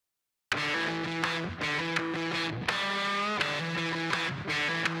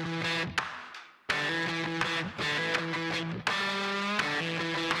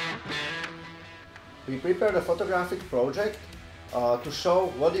We prepared a photographic project to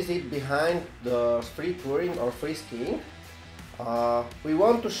show what is it behind the free touring or free skiing. We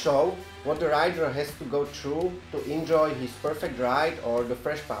want to show what the rider has to go through to enjoy his perfect ride or the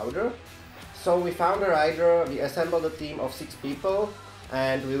fresh powder. So we found a rider, we assembled a team of 6 people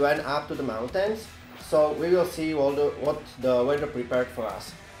and we went up to the mountains. So we will see what the weather prepared for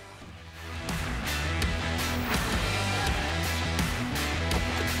us.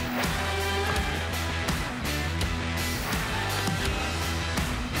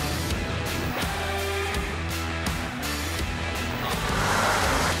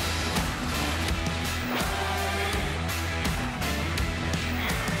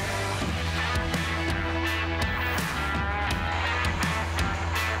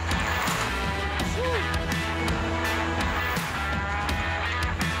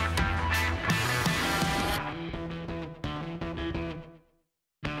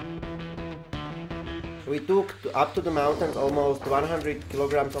 We took up to the mountains almost 100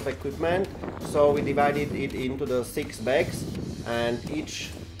 kilograms of equipment, so we divided it into the 6 bags, and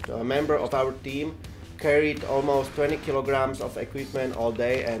each member of our team carried almost 20 kilograms of equipment all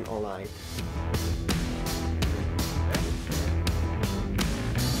day and all night.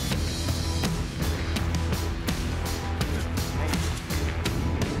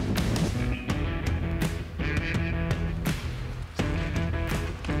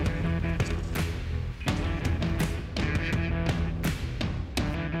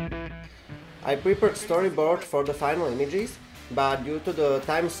 I prepared storyboard for the final images, but due to the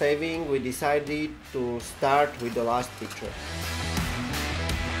time saving we decided to start with the last picture.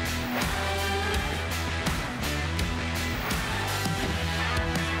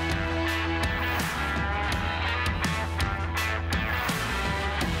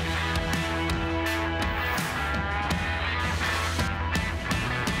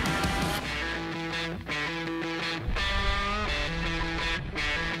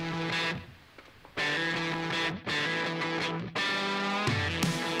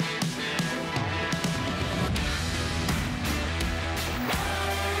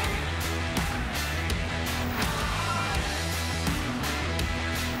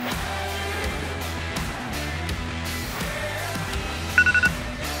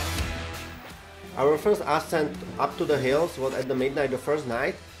 Our first ascent up to the hills was at the midnight the first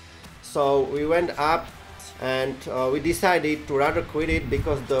night, so we went up and we decided to rather quit it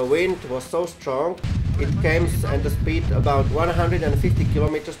because the wind was so strong. It came at the speed about 150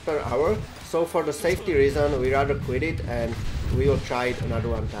 kilometers per hour, so for the safety reason we rather quit it and we will try it another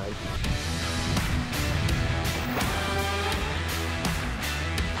one time.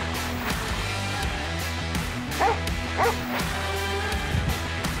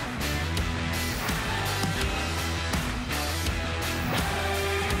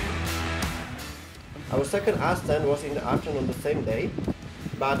 Our second ascent was in the afternoon the same day,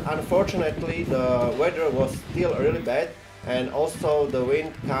 but unfortunately the weather was still really bad and also the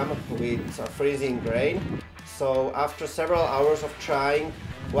wind came with freezing rain. So after several hours of trying,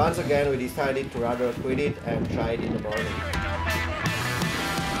 once again we decided to rather quit it and try it in the morning.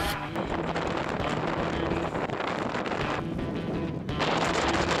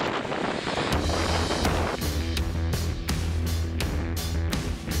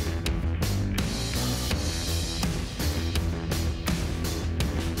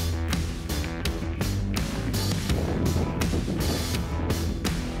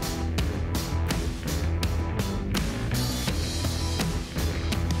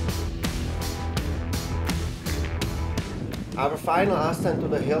 Our final ascent to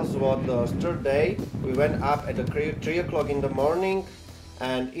the hills was the third day. We went up at 3 o'clock in the morning,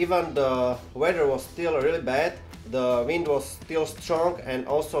 and even the weather was still really bad. The wind was still strong and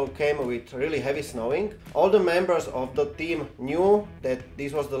also came with really heavy snowing. All the members of the team knew that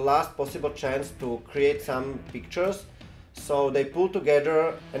this was the last possible chance to create some pictures, so they pulled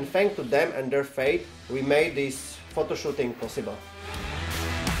together, and thanks to them and their faith, we made this photo shooting possible.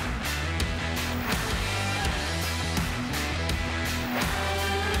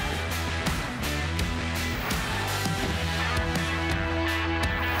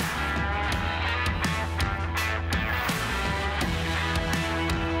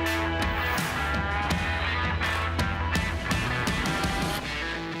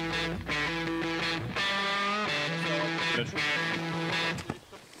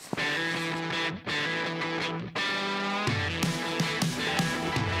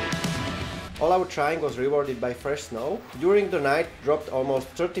 All our trying was rewarded by fresh snow. During the night dropped almost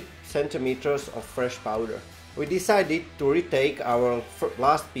 30 centimeters of fresh powder. We decided to retake our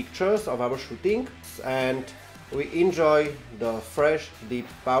last pictures of our shooting and we enjoy the fresh deep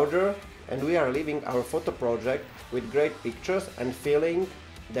powder and we are leaving our photo project with great pictures and feeling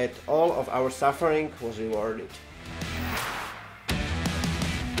that all of our suffering was rewarded.